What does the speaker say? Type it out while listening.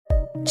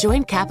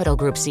Join Capital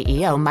Group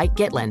CEO Mike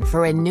Gitlin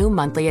for a new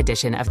monthly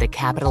edition of the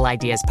Capital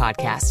Ideas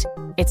Podcast.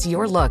 It's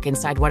your look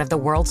inside one of the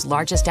world's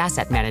largest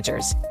asset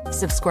managers.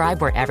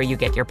 Subscribe wherever you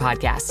get your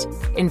podcasts.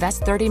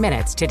 Invest 30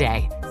 minutes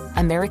today.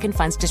 American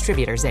Funds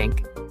Distributors,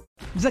 Inc.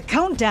 The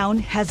countdown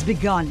has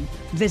begun.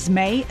 This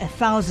May,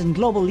 1,000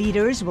 global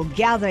leaders will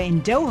gather in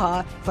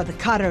Doha for the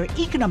Qatar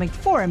Economic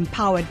Forum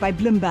powered by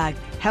Bloomberg,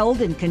 held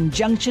in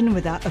conjunction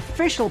with our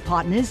official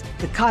partners,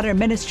 the Qatar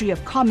Ministry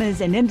of Commerce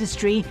and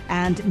Industry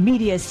and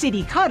Media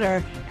City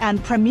Qatar,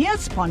 and premier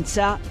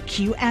sponsor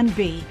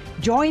QNB.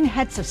 Join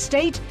heads of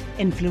state,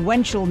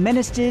 influential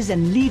ministers,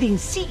 and leading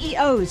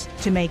CEOs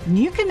to make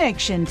new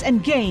connections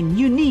and gain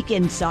unique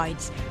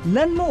insights.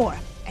 Learn more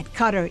at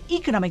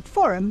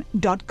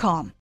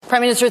QatarEconomicForum.com.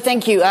 Prime Minister,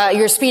 thank you.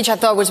 Your speech, I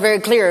thought, was very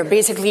clear.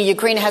 Basically,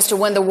 Ukraine has to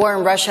win the war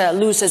and Russia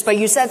loses. But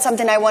you said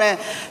something I want to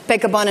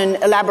pick up on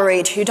and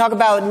elaborate. You talk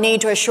about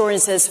NATO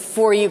assurances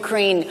for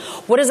Ukraine.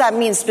 What does that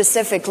mean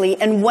specifically?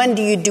 And when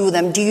do you do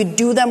them? Do you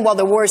do them while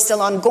the war is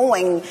still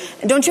ongoing?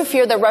 And don't you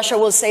fear that Russia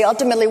will say,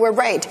 ultimately, we're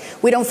right.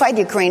 We don't fight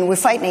Ukraine, we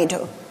fight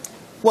NATO?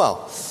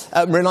 Well,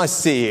 very nice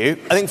to see you.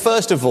 I think,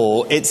 first of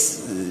all,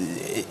 it's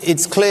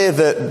clear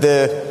that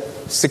the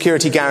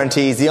security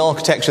guarantees, the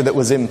architecture that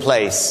was in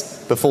place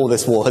before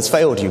this war has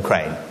failed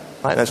Ukraine.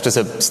 Right? That's just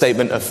a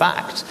statement of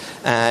fact.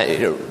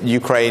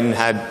 Ukraine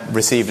had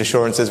received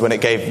assurances when it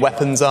gave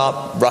weapons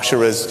up. Russia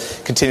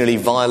has continually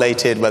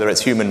violated, whether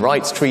it's human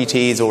rights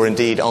treaties or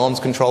indeed arms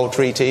control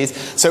treaties.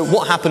 So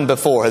what happened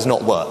before has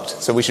not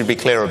worked. So we should be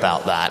clear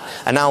about that.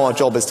 And now our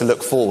job is to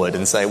look forward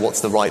and say, what's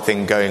the right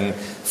thing going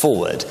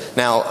forward?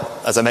 Now,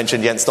 as I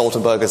mentioned, Jens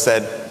Stoltenberg has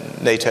said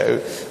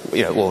NATO,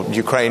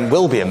 Ukraine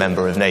will be a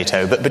member of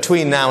NATO. But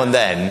between now and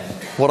then,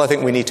 what I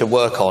think we need to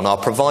work on are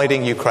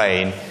providing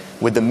Ukraine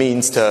with the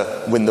means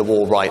to win the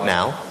war right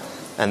now.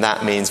 And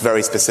that means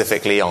very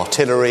specifically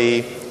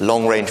artillery,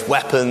 long-range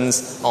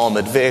weapons,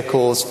 armoured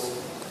vehicles,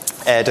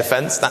 air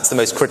defence. That's the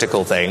most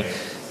critical thing.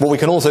 What we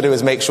can also do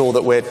is make sure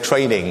that we're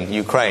training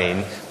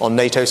Ukraine on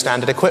NATO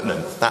standard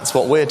equipment. That's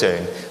what we're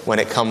doing when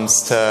it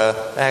comes to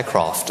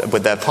aircraft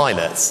with their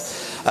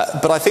pilots.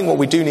 But I think what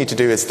we do need to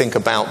do is think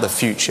about the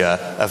future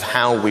of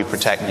how we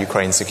protect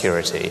Ukraine's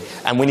security.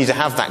 And we need to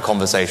have that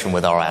conversation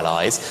with our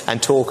allies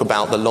and talk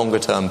about the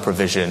longer-term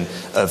provision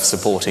of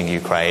supporting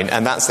Ukraine.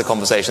 And that's the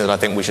conversation that I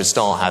think we should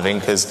start having,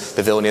 because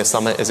the Vilnius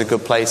summit is a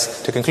good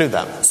place to conclude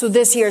that. So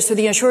this year,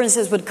 the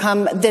assurances would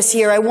come this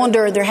year. I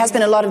wonder, there has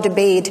been a lot of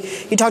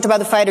debate. You talked about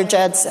the fighter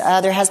jets.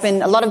 There has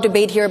been a lot of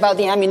debate here about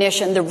the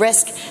ammunition, the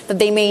risk that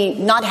they may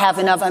not have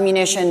enough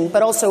ammunition,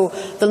 but also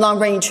the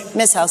long-range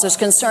missiles. There's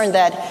concern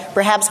that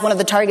perhaps one of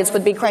the targets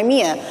would be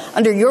Crimea.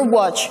 Under your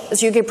watch,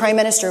 as UK Prime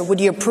Minister,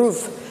 would you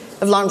approve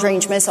of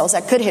long-range missiles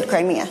that could hit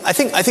Crimea? I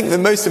think the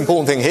most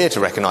important thing here to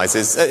recognise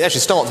is, it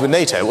actually starts with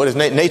NATO. What is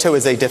NATO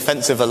is a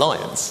defensive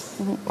alliance.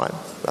 Mm-hmm. Right?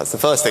 That's the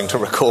first thing to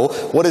recall.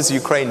 What is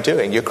Ukraine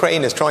doing?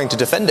 Ukraine is trying to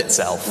defend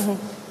itself.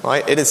 Mm-hmm.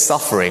 Right? It is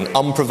suffering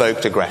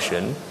unprovoked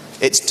aggression.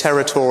 Its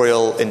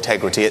territorial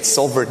integrity, its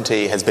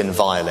sovereignty has been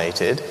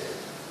violated.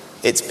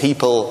 Its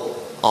people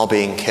are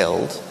being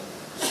killed.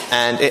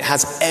 And it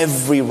has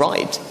every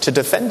right to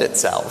defend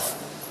itself.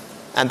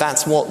 And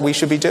that's what we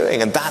should be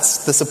doing. And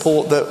that's the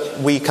support that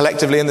we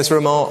collectively in this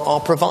room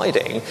are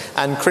providing.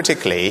 And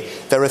critically,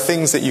 there are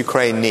things that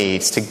Ukraine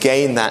needs to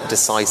gain that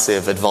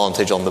decisive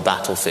advantage on the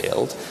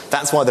battlefield.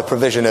 That's why the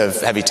provision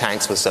of heavy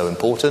tanks was so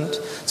important.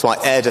 That's why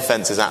air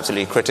defense is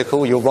absolutely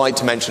critical. You're right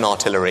to mention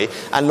artillery,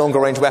 and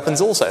longer-range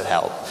weapons also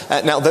help.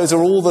 Now, those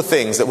are all the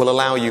things that will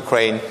allow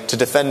Ukraine to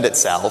defend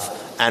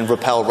itself and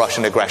repel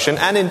Russian aggression.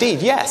 And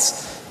indeed,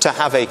 yes, to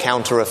have a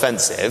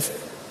counter-offensive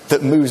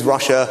that moves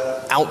Russia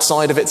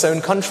outside of its own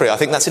country. I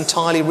think that's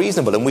entirely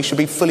reasonable, and we should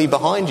be fully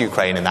behind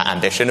Ukraine in that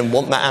ambition and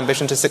want that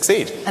ambition to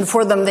succeed. And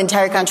for them, the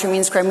entire country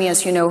means Crimea,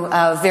 as you know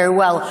very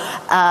well.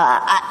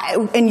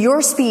 In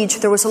your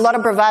speech, there was a lot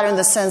of bravado in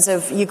the sense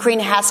of Ukraine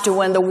has to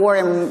win the war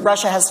and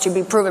Russia has to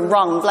be proven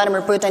wrong.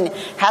 Vladimir Putin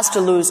has to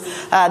lose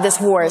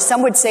this war.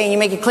 Some would say, and you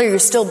make it clear, you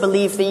still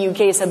believe the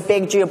UK is a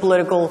big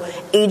geopolitical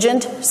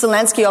agent.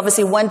 Zelensky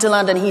obviously went to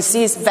London. He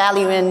sees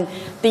value in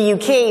the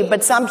UK,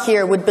 but some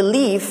here would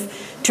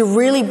believe to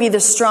really be the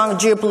strong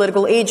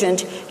geopolitical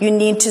agent, you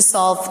need to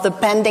solve the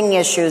pending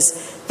issues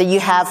that you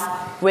have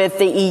with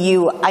the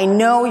EU. I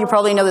know you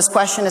probably know this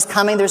question is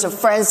coming. There's a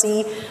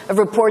frenzy of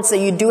reports that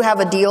you do have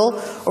a deal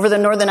over the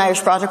Northern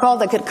Irish Protocol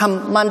that could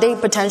come Monday,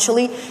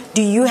 potentially.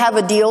 Do you have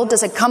a deal?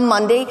 Does it come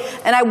Monday?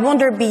 And I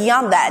wonder,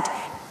 beyond that,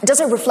 does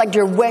it reflect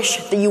your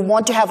wish that you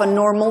want to have a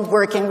normal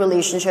working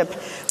relationship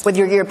with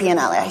your European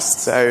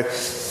allies? So,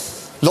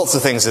 lots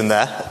of things in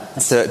there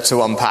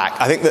to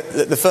unpack. I think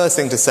that the first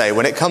thing to say,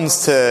 when it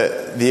comes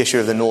to the issue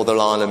of the Northern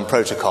Ireland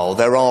Protocol,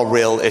 there are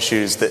real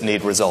issues that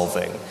need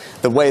resolving.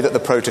 The way that the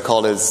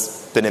protocol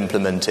has been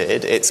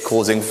implemented, it's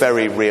causing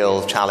very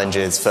real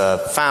challenges for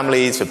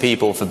families, for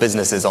people, for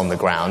businesses on the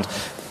ground.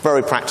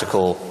 Very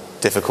practical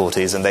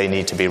difficulties, and they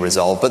need to be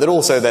resolved. But that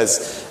also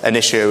there's an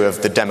issue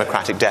of the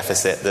democratic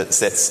deficit that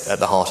sits at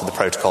the heart of the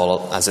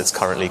protocol as it's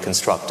currently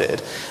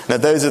constructed. Now,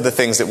 those are the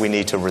things that we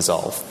need to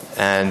resolve.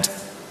 And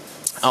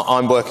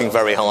I'm working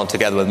very hard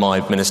together with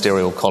my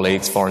ministerial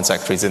colleagues, foreign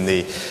secretaries in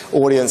the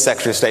audience,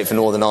 Secretary of State for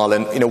Northern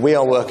Ireland. We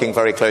are working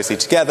very closely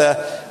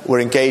together.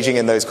 We're engaging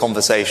in those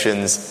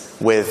conversations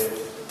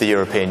with the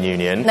European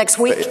Union. Next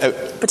week,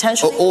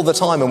 potentially? All the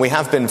time, and we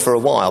have been for a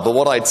while. But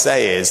what I'd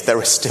say is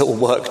there is still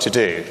work to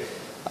do.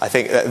 I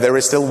think there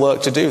is still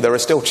work to do. There are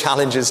still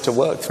challenges to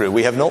work through.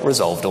 We have not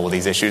resolved all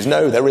these issues.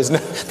 No, there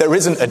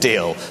isn't a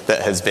deal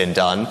that has been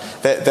done.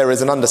 There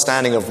is an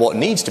understanding of what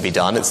needs to be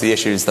done. It's the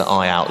issues that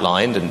I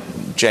outlined, and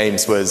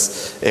James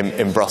was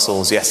in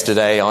Brussels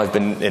yesterday. I've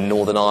been in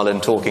Northern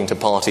Ireland talking to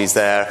parties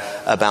there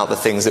about the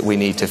things that we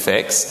need to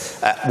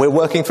fix. We're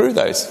working through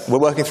those. We're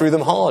working through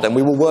them hard, and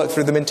we will work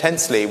through them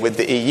intensely with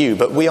the EU.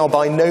 But we are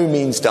by no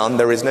means done.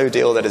 There is no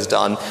deal that is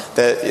done.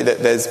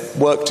 There's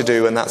work to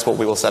do, and that's what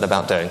we will set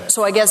about doing.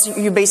 So I guess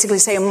you basically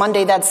say on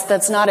Monday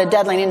that's not a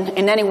deadline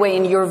in any way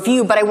in your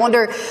view. But I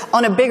wonder,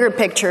 on a bigger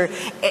picture,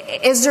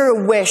 is there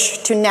a wish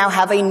to now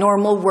have a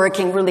normal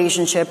working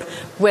relationship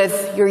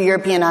with your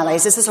European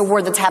allies? This is a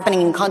war that's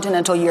happening in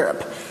continental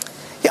Europe.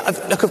 Yeah,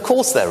 look, of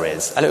course there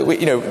is.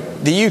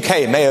 The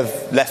UK may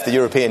have left the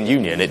European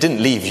Union. It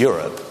didn't leave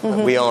Europe.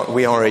 Mm-hmm.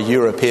 We are a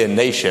European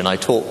nation. I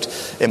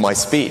talked in my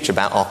speech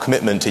about our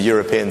commitment to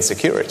European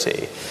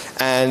security.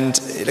 And,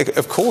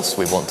 of course,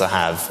 we want to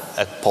have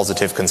a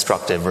positive,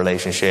 constructive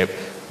relationship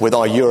with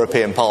our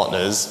European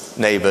partners,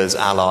 neighbours,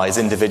 allies,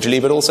 individually,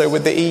 but also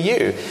with the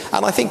EU.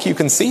 And I think you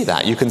can see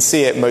that. You can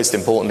see it most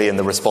importantly in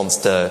the response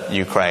to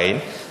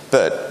Ukraine,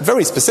 but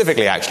very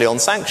specifically, actually, on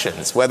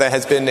sanctions, where there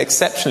has been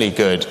exceptionally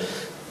good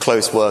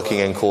close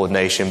working and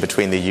coordination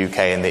between the UK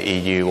and the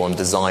EU on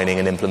designing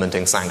and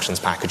implementing sanctions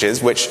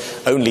packages, which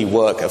only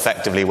work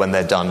effectively when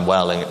they're done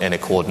well in a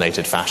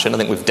coordinated fashion. I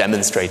think we've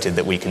demonstrated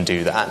that we can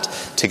do that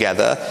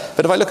together.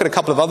 But if I look at a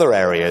couple of other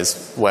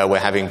areas where we're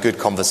having good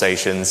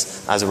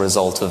conversations as a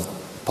result of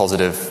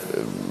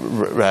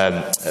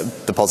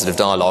the positive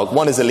dialogue.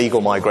 One is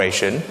illegal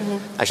migration.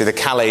 Mm-hmm. Actually, the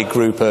Calais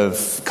group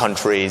of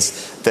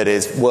countries that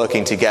is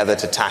working together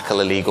to tackle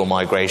illegal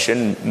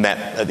migration met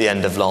at the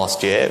end of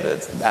last year.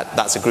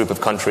 That's a group of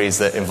countries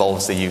that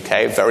involves the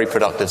UK. Very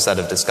productive set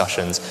of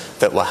discussions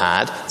that were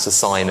had. It's a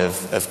sign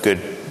of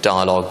good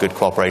dialogue, good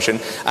cooperation.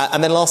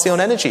 And then lastly, on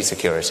energy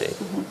security.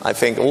 Mm-hmm. I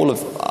think all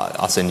of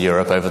us in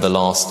Europe over the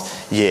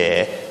last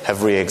year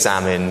have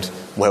re-examined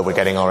where we're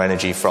getting our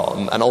energy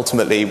from, and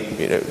ultimately,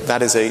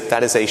 that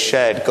is a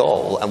shared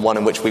goal and one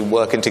in which we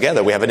work in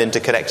together. We have an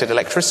interconnected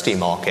electricity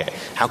market.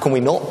 How can we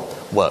not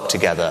work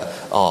together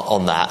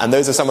on that? And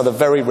those are some of the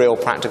very real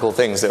practical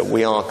things that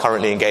we are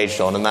currently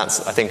engaged on, and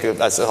that's, I think,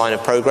 that's a sign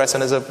of progress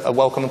and is a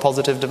welcome and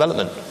positive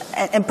development.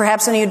 And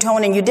perhaps in your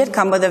tone, and you did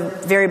come with a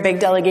very big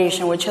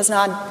delegation, which has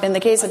not been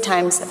the case at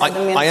times.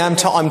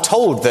 I'm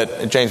told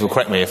that, James will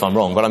correct me if I'm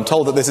wrong, but I'm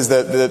told that this is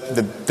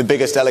the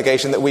biggest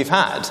delegation that we've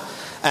had.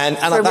 And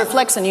so it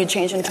reflects a new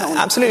change in tone.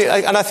 Absolutely.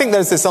 And I think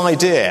there's this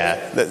idea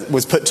that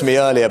was put to me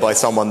earlier by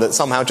someone that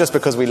somehow just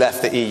because we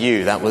left the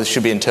EU,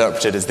 should be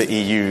interpreted as the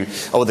EU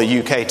or the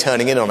UK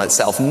turning in on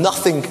itself.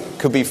 Nothing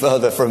could be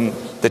further from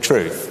the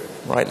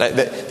truth, right? Like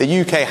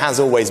the UK has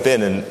always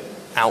been an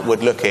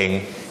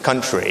outward-looking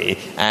country,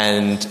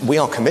 and we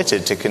are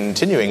committed to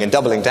continuing and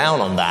doubling down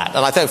on that.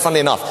 And I think,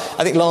 funnily enough,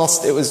 it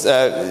was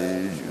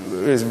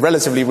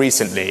relatively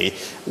recently,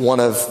 one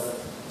of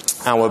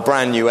our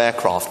brand new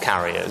aircraft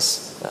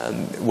carriers,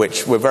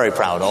 which we're very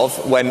proud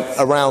of, went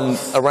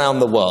around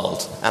the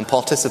world and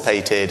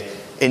participated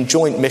in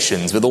joint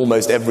missions with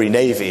almost every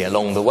navy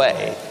along the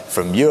way,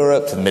 from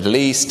Europe to the Middle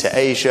East to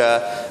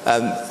Asia.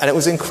 And it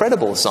was an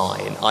incredible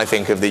sign, I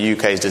think, of the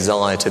UK's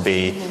desire to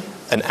be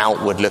an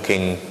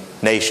outward-looking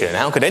nation.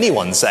 How could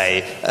anyone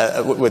say,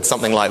 with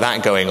something like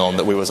that going on,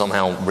 that we were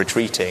somehow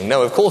retreating?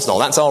 No, of course not.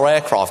 That's our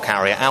aircraft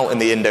carrier out in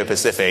the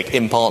Indo-Pacific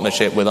in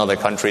partnership with other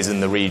countries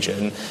in the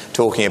region,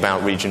 talking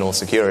about regional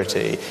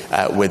security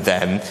with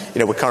them.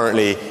 We're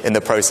currently in the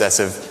process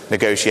of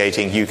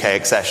negotiating UK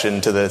accession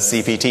to the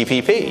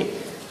CPTPP.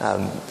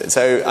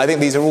 So I think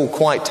these are all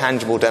quite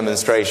tangible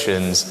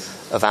demonstrations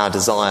of our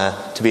desire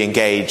to be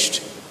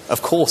engaged,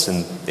 of course,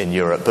 in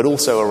Europe, but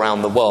also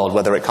around the world,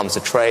 whether it comes to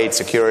trade,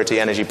 security,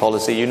 energy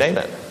policy, you name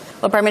it.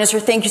 Well, Prime Minister,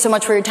 thank you so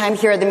much for your time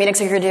here at the Munich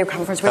Security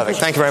Conference. Perfect.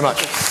 Thank you very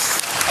much.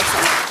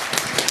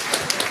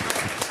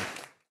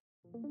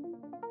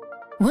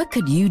 What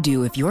could you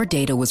do if your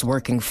data was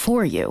working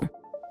for you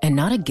and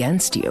not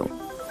against you?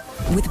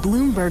 With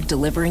Bloomberg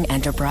delivering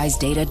enterprise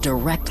data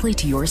directly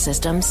to your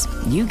systems,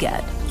 you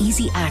get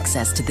easy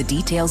access to the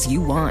details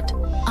you want,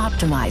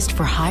 optimized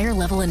for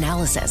higher-level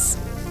analysis,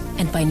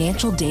 and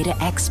financial data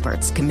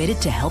experts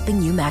committed to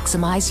helping you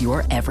maximize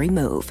your every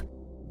move.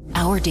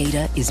 Our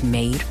data is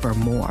made for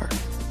more,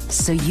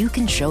 so you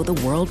can show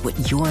the world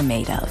what you're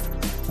made of.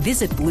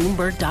 Visit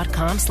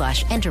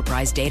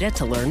Bloomberg.com/enterprise data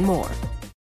to learn more.